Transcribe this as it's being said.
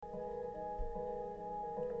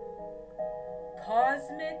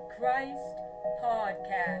Cosmic Christ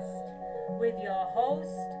Podcast with your host,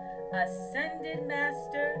 Ascended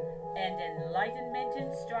Master and Enlightenment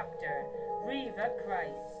Instructor, Reva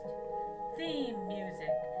Christ. Theme music,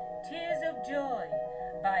 Tears of Joy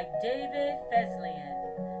by David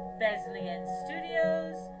Fesliyan.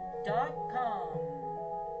 FesliyanStudios.com.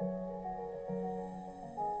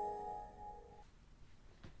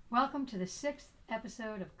 Welcome to the 6th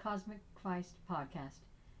episode of Cosmic Christ Podcast.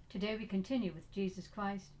 Today we continue with Jesus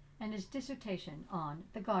Christ and his dissertation on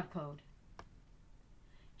the God Code.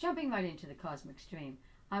 Jumping right into the cosmic stream,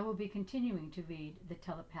 I will be continuing to read the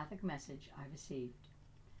telepathic message I received.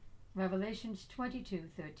 Revelations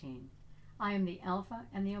 22:13. I am the Alpha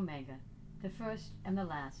and the Omega, the first and the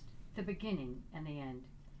last, the beginning and the end.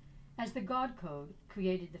 As the God Code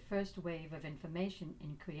created the first wave of information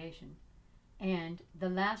in creation, and the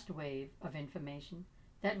last wave of information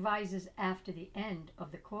that rises after the end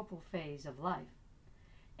of the corporal phase of life,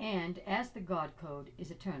 and as the God Code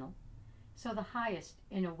is eternal, so the highest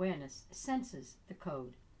in awareness senses the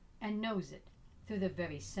code and knows it through the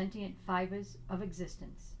very sentient fibers of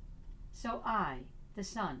existence. So I, the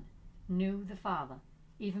Son, knew the Father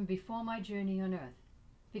even before my journey on earth,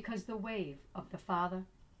 because the wave of the Father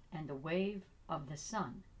and the wave of the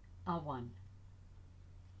Son are one.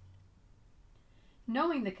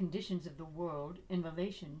 Knowing the conditions of the world in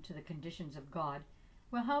relation to the conditions of God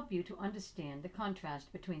will help you to understand the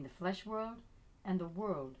contrast between the flesh world and the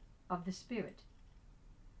world of the Spirit.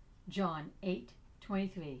 John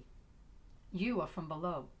 8:23. You are from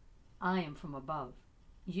below, I am from above.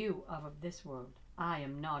 You are of this world, I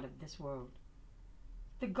am not of this world.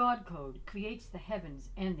 The God Code creates the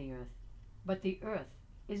heavens and the earth, but the earth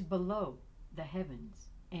is below the heavens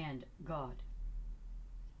and God.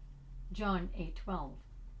 John 8:12.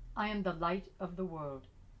 I am the light of the world.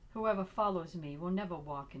 Whoever follows me will never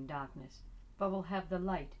walk in darkness, but will have the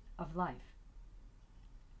light of life.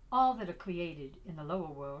 All that are created in the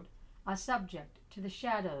lower world are subject to the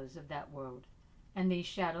shadows of that world, and these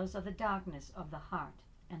shadows are the darkness of the heart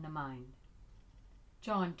and the mind.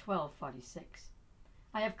 John 12:46.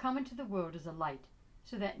 I have come into the world as a light,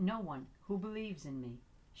 so that no one who believes in me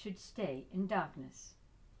should stay in darkness.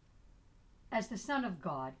 As the Son of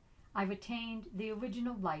God, I retained the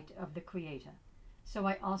original light of the Creator, so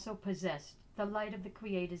I also possessed the light of the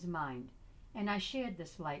Creator's mind, and I shared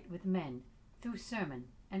this light with men through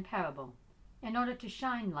sermon and parable, in order to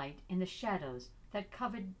shine light in the shadows that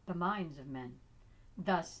covered the minds of men,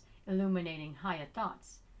 thus illuminating higher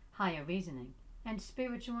thoughts, higher reasoning, and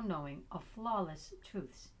spiritual knowing of flawless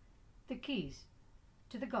truths, the keys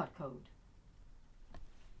to the God Code.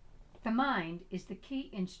 The mind is the key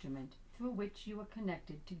instrument through which you are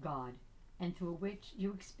connected to God, and through which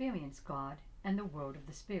you experience God and the world of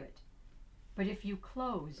the Spirit. But if you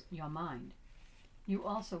close your mind, you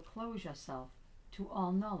also close yourself to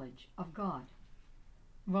all knowledge of God.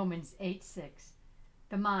 Romans 8:6.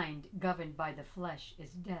 The mind governed by the flesh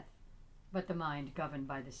is death, but the mind governed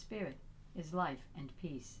by the Spirit is life and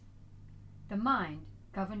peace. The mind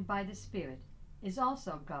governed by the Spirit is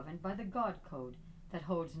also governed by the God Code that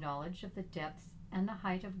holds knowledge of the depths and the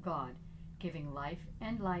height of God, giving life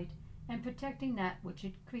and light and protecting that which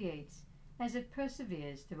it creates as it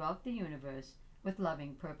perseveres throughout the universe with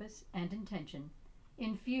loving purpose and intention,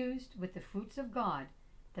 infused with the fruits of God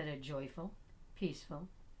that are joyful, peaceful,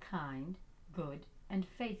 kind, good, and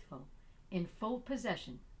faithful, in full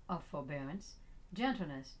possession of forbearance,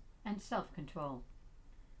 gentleness, and self-control.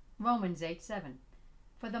 Romans 8:7.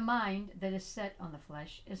 For the mind that is set on the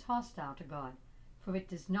flesh is hostile to God, for it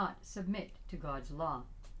does not submit to God's law.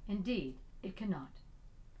 Indeed, it cannot.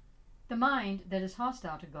 The mind that is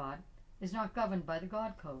hostile to God is not governed by the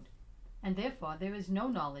God Code, and therefore there is no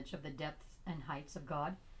knowledge of the depths and heights of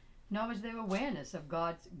God, nor is there awareness of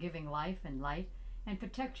God's giving life and light and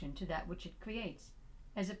protection to that which it creates,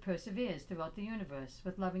 as it perseveres throughout the universe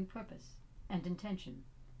with loving purpose and intention.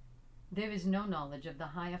 There is no knowledge of the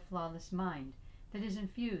higher flawless mind that is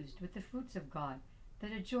infused with the fruits of God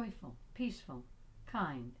that are joyful, peaceful,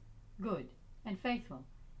 kind, good, and faithful,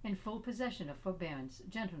 in full possession of forbearance,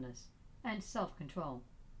 gentleness, and self-control.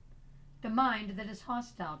 The mind that is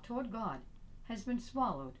hostile toward God has been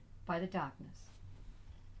swallowed by the darkness.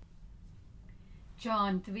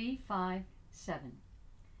 John 3:5-7.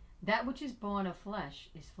 That which is born of flesh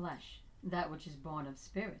is flesh, that which is born of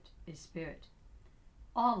spirit is spirit.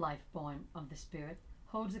 All life born of the Spirit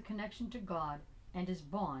holds a connection to God and is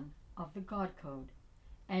born of the God Code,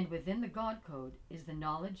 and within the God Code is the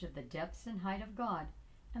knowledge of the depths and height of God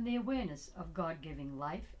and the awareness of God giving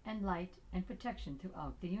life and light and protection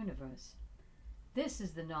throughout the universe. This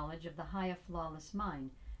is the knowledge of the higher flawless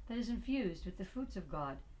mind that is infused with the fruits of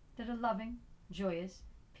God that are loving, joyous,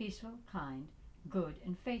 peaceful, kind, good,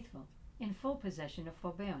 and faithful, in full possession of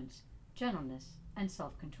forbearance, gentleness, and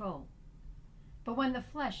self-control. But when the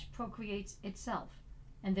flesh procreates itself,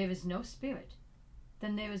 and there is no spirit,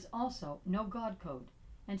 then there is also no God code,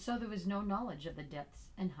 and so there is no knowledge of the depths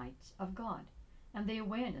and heights of God, and the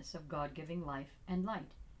awareness of God giving life and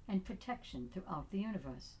light and protection throughout the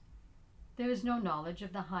universe. There is no knowledge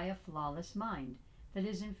of the higher flawless mind that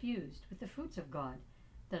is infused with the fruits of God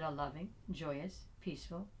that are loving, joyous,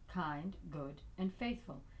 peaceful, kind, good, and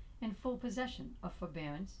faithful, in full possession of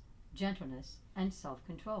forbearance, gentleness, and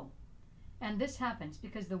self-control. And this happens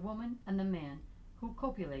because the woman and the man who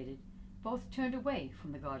copulated both turned away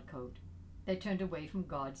from the God code. They turned away from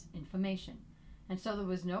God's information, and so there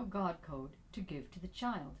was no God code to give to the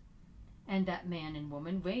child. And that man and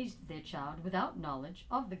woman raised their child without knowledge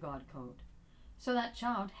of the God code. So that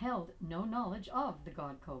child held no knowledge of the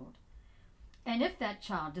God code. And if that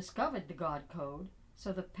child discovered the God code,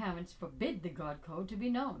 so the parents forbid the God code to be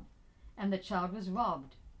known, and the child was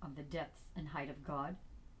robbed of the depth and height of God,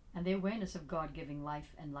 and the awareness of God giving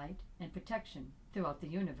life and light and protection throughout the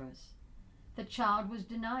universe. The child was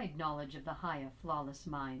denied knowledge of the higher, flawless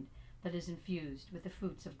mind that is infused with the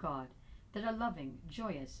fruits of God, that are loving,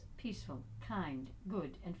 joyous, peaceful, kind,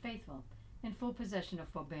 good, and faithful, in full possession of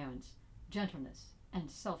forbearance, gentleness, and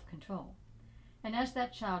self-control. And as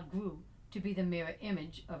that child grew to be the mirror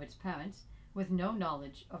image of its parents, with no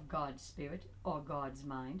knowledge of God's spirit or God's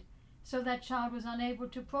mind, so that child was unable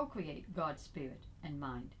to procreate God's spirit and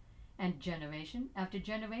mind, and generation after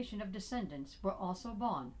generation of descendants were also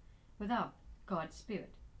born without God's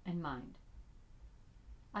spirit and mind.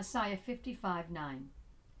 Isaiah 55:9.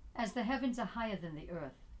 As the heavens are higher than the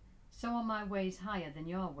earth, so are my ways higher than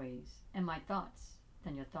your ways, and my thoughts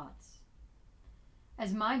than your thoughts.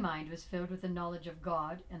 As my mind was filled with the knowledge of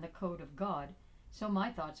God and the code of God, so my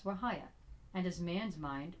thoughts were higher, and as man's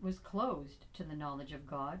mind was closed to the knowledge of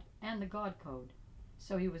God and the God code,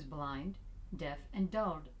 so he was blind, deaf, and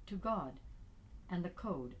dulled to God and the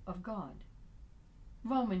code of God.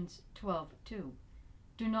 Romans 12:2.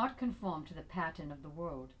 Do not conform to the pattern of the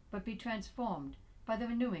world, but be transformed by the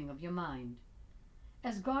renewing of your mind.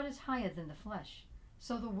 As God is higher than the flesh,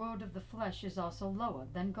 so the world of the flesh is also lower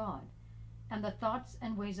than God, and the thoughts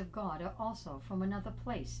and ways of God are also from another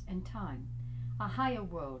place and time, a higher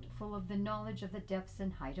world full of the knowledge of the depths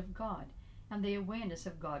and height of God, and the awareness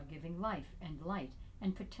of God giving life and light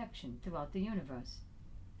and protection throughout the universe.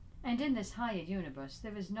 And in this higher universe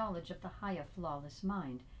there is knowledge of the higher flawless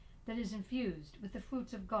mind that is infused with the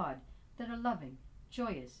fruits of God that are loving,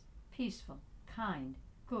 joyous, peaceful, kind,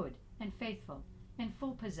 good, and faithful, in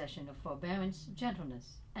full possession of forbearance,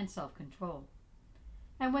 gentleness, and self-control.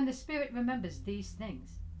 And when the Spirit remembers these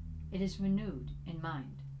things, it is renewed in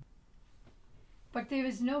mind. But there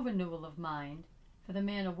is no renewal of mind for the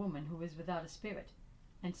man or woman who is without a spirit,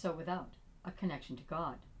 and so without a connection to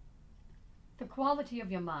God. The quality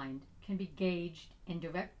of your mind can be gauged in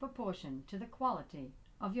direct proportion to the quality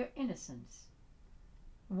of your innocence.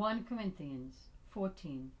 1 Corinthians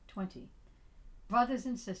 14:20. Brothers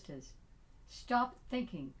and sisters, stop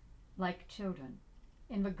thinking like children.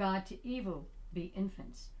 In regard to evil, be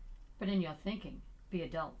infants, but in your thinking, be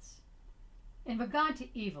adults. In regard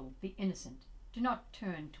to evil, be innocent. Do not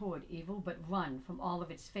turn toward evil, but run from all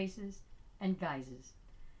of its faces and guises.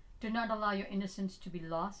 Do not allow your innocence to be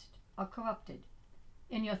lost or corrupted.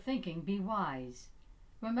 In your thinking, be wise.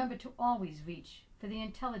 Remember to always reach for the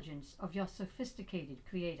intelligence of your sophisticated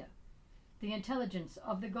Creator, the intelligence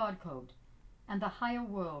of the God code, and the higher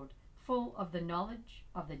world full of the knowledge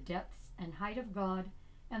of the depths and height of God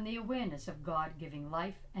and the awareness of God giving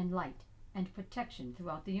life and light and protection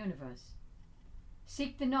throughout the universe.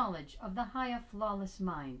 Seek the knowledge of the higher flawless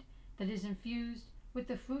mind that is infused with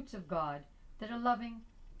the fruits of God that are loving,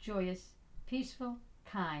 joyous, peaceful,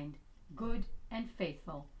 kind, good, and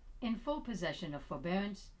faithful, in full possession of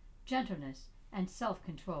forbearance, gentleness, and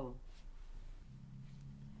self-control.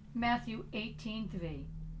 Matthew 18:3.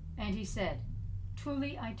 And he said,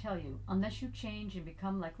 Truly I tell you, unless you change and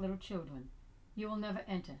become like little children, you will never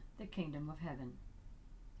enter the kingdom of heaven.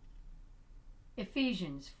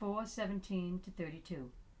 Ephesians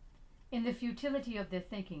 4:17-32. In the futility of their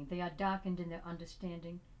thinking, they are darkened in their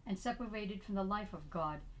understanding and separated from the life of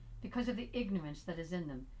God because of the ignorance that is in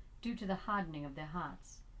them, due to the hardening of their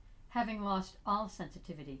hearts. Having lost all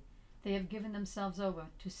sensitivity, they have given themselves over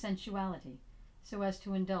to sensuality, so as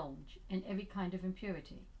to indulge in every kind of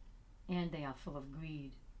impurity, and they are full of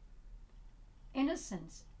greed.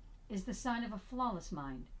 Innocence is the sign of a flawless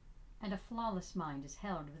mind, and a flawless mind is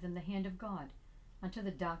held within the hand of God until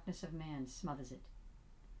the darkness of man smothers it.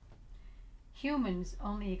 Humans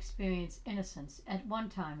only experience innocence at one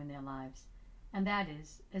time in their lives, and that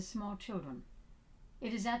is as small children.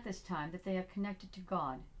 It is at this time that they are connected to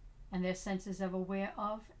God, and their senses are aware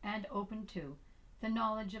of and open to the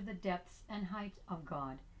knowledge of the depths and height of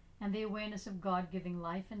God, and the awareness of God giving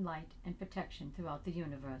life and light and protection throughout the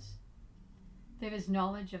universe. There is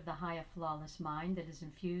knowledge of the higher flawless mind that is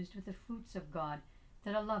infused with the fruits of God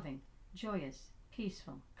that are loving, joyous,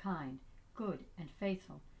 peaceful, kind, good, and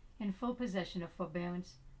faithful, in full possession of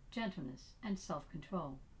forbearance, gentleness, and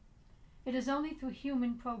self-control. It is only through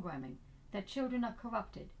human programming that children are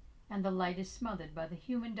corrupted and the light is smothered by the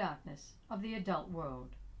human darkness of the adult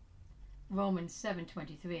world. Romans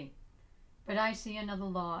 7:23. But I see another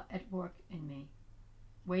law at work in me,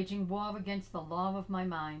 waging war against the law of my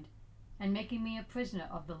mind and making me a prisoner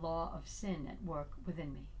of the law of sin at work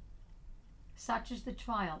within me. Such is the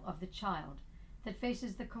trial of the child that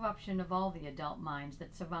faces the corruption of all the adult minds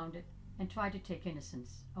that surround it and try to take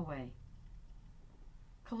innocence away.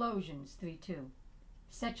 Colossians 3:2.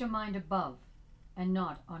 Set your mind above and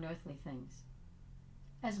not on earthly things.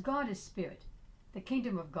 As God is spirit, the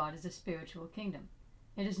kingdom of God is a spiritual kingdom.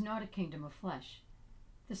 It is not a kingdom of flesh.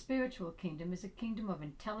 The spiritual kingdom is a kingdom of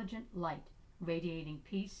intelligent light, radiating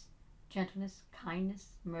peace, gentleness,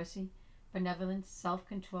 kindness, mercy, benevolence,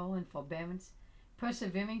 self-control, and forbearance,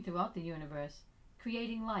 persevering throughout the universe,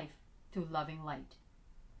 creating life through loving light.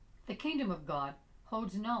 The kingdom of God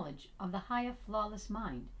holds knowledge of the higher flawless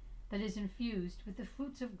mind that is infused with the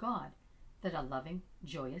fruits of God that are loving,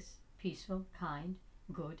 joyous, peaceful, kind,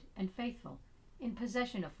 good, and faithful, in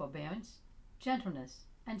possession of forbearance, gentleness,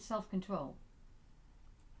 and self-control.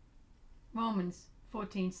 Romans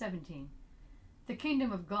 14:17. The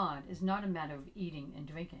kingdom of God is not a matter of eating and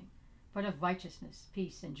drinking, but of righteousness,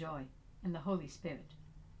 peace, and joy in the Holy Spirit.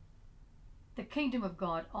 The kingdom of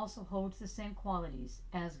God also holds the same qualities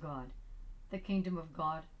as God. The kingdom of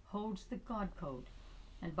God holds the God code,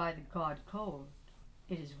 and by the God code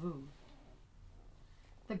it is ruled.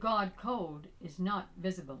 The God code is not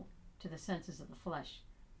visible to the senses of the flesh,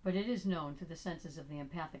 but it is known through the senses of the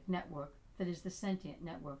empathic network that is the sentient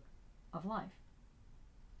network of life.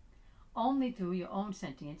 Only through your own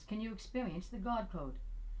sentience can you experience the God code,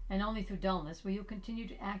 and only through dullness will you continue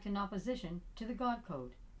to act in opposition to the God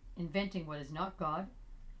code, inventing what is not God,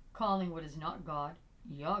 calling what is not God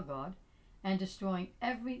your God, and destroying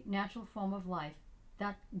every natural form of life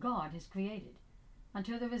that God has created,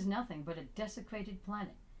 until there is nothing but a desecrated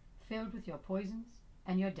planet filled with your poisons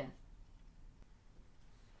and your death.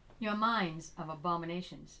 Your minds are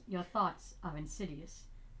abominations, your thoughts are insidious,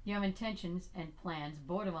 your intentions and plans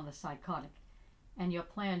border on the psychotic, and your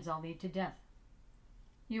plans all lead to death.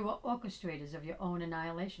 You are orchestrators of your own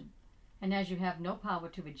annihilation, and as you have no power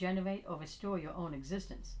to regenerate or restore your own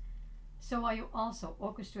existence, so are you also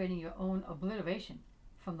orchestrating your own obliteration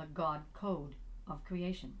from the God code of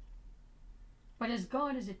creation. But as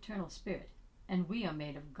God is eternal spirit, and we are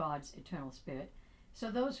made of God's eternal spirit,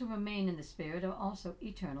 so those who remain in the spirit are also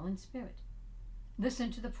eternal in spirit.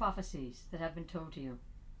 Listen to the prophecies that have been told to you.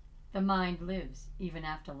 The mind lives even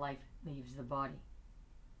after life leaves the body.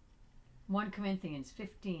 1 Corinthians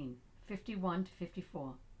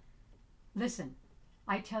 15:51-54. Listen,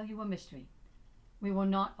 I tell you a mystery. We will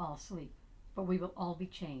not all sleep, but we will all be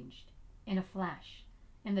changed, in a flash,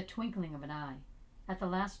 in the twinkling of an eye, at the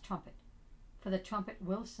last trumpet. For the trumpet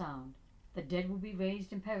will sound, the dead will be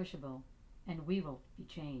raised imperishable, and we will be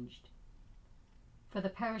changed. For the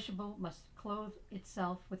perishable must clothe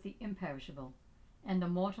itself with the imperishable, and the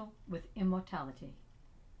mortal with immortality.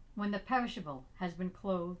 When the perishable has been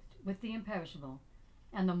clothed with the imperishable,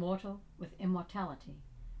 and the mortal with immortality,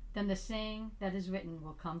 then the saying that is written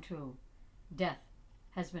will come true: death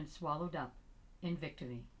has been swallowed up in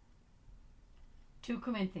victory. 2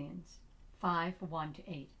 Corinthians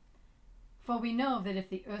 5:1-8. For we know that if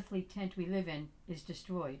the earthly tent we live in is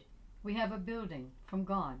destroyed, we have a building from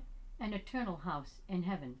God, an eternal house in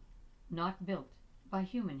heaven, not built by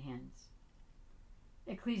human hands.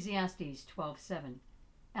 Ecclesiastes 12:7.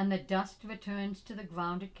 And the dust returns to the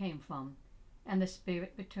ground it came from, and the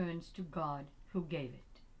spirit returns to God who gave it.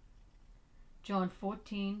 John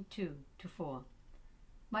 14:2-4.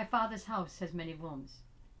 My Father's house has many rooms.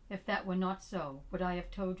 If that were not so, would I have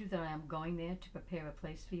told you that I am going there to prepare a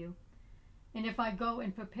place for you? And if I go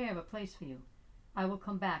and prepare a place for you, I will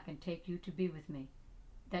come back and take you to be with me,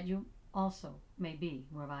 that you also may be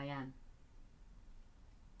where I am.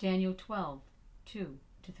 Daniel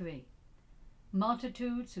 12:2-3.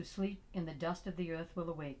 Multitudes who sleep in the dust of the earth will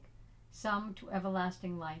awake, some to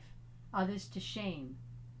everlasting life, others to shame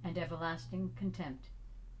and everlasting contempt.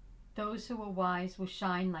 Those who are wise will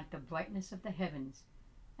shine like the brightness of the heavens,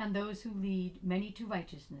 and those who lead many to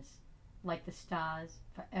righteousness, like the stars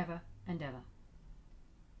forever and ever.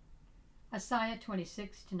 Isaiah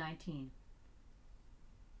 26-19.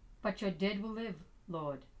 But your dead will live,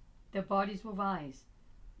 Lord. Their bodies will rise.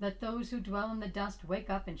 Let those who dwell in the dust wake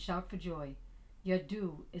up and shout for joy. Your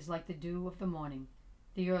dew is like the dew of the morning.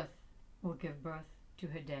 The earth will give birth to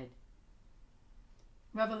her dead.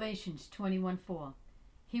 Revelations 21:4.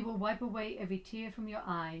 He will wipe away every tear from your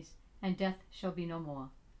eyes, and death shall be no more.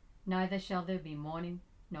 Neither shall there be mourning,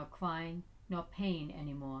 nor crying, nor pain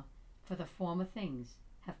any more, for the former things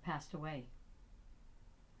have passed away.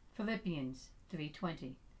 Philippians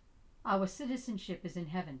 3:20. Our citizenship is in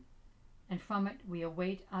heaven, and from it we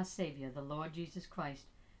await our Savior, the Lord Jesus Christ,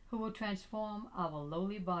 who will transform our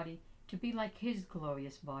lowly body to be like his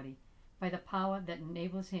glorious body by the power that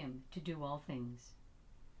enables him to do all things.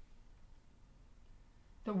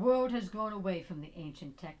 The world has grown away from the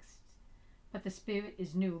ancient texts, but the Spirit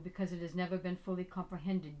is new because it has never been fully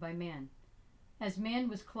comprehended by man. As man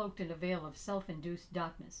was cloaked in a veil of self-induced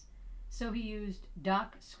darkness, so he used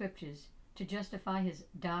dark scriptures to justify his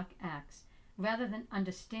dark acts, rather than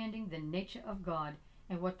understanding the nature of God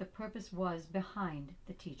and what the purpose was behind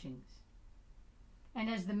the teachings. And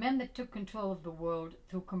as the men that took control of the world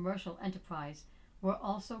through commercial enterprise were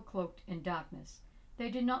also cloaked in darkness,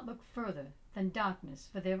 they did not look further than darkness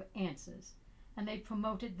for their answers, and they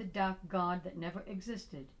promoted the dark God that never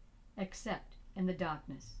existed except in the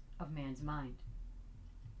darkness of man's mind.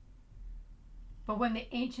 But when the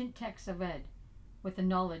ancient texts are read with the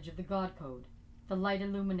knowledge of the God code, the light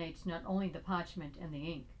illuminates not only the parchment and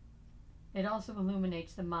the ink, it also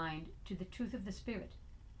illuminates the mind to the truth of the Spirit,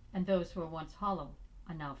 and those who were once hollow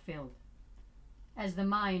are now filled. As the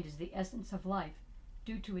mind is the essence of life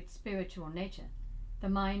due to its spiritual nature, the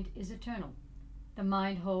mind is eternal. The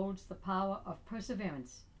mind holds the power of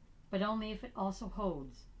perseverance, but only if it also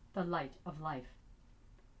holds the light of life.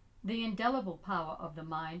 The indelible power of the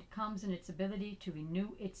mind comes in its ability to renew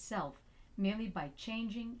itself merely by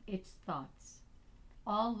changing its thoughts.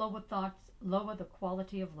 All lower thoughts lower the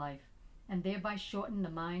quality of life, and thereby shorten the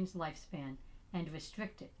mind's lifespan and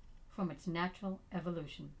restrict it from its natural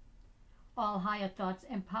evolution. All higher thoughts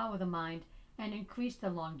empower the mind and increase the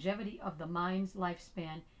longevity of the mind's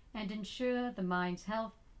lifespan and ensure the mind's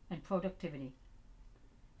health and productivity.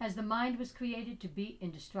 As the mind was created to be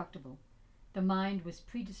indestructible, the mind was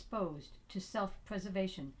predisposed to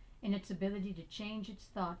self-preservation in its ability to change its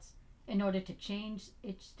thoughts in order to change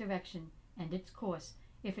its direction and its course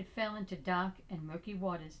if it fell into dark and murky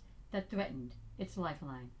waters that threatened its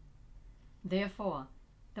lifeline. Therefore,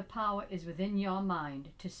 the power is within your mind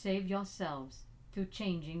to save yourselves through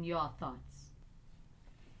changing your thoughts.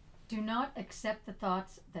 Do not accept the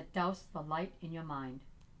thoughts that douse the light in your mind.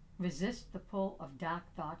 Resist the pull of dark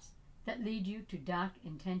thoughts that lead you to dark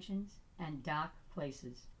intentions and dark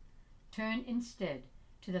places. Turn instead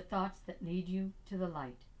to the thoughts that lead you to the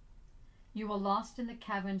light. You are lost in the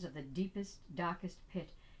caverns of the deepest, darkest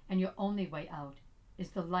pit, and your only way out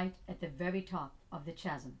is the light at the very top of the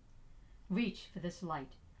chasm. Reach for this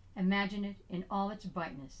light. Imagine it in all its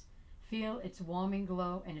brightness. Feel its warming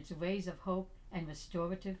glow and its rays of hope and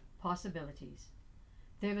restorative possibilities.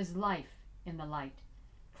 There is life in the light.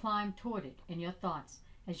 Climb toward it in your thoughts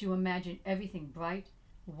as you imagine everything bright,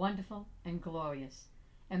 wonderful, and glorious.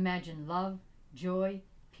 Imagine love, joy,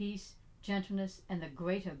 peace, gentleness, and the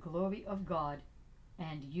greater glory of God,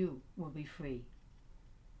 and you will be free.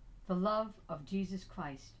 The love of Jesus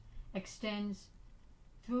Christ extends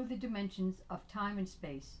through the dimensions of time and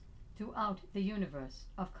space, throughout the universe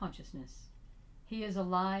of consciousness. He is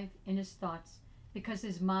alive in his thoughts because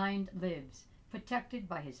his mind lives, protected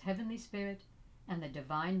by his heavenly spirit and the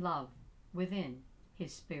divine love within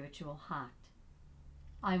his spiritual heart.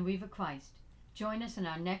 I'm Reva Christ. Join us in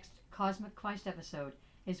our next Cosmic Christ episode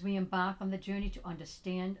as we embark on the journey to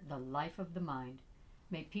understand the life of the mind.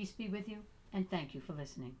 May peace be with you, and thank you for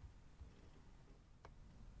listening.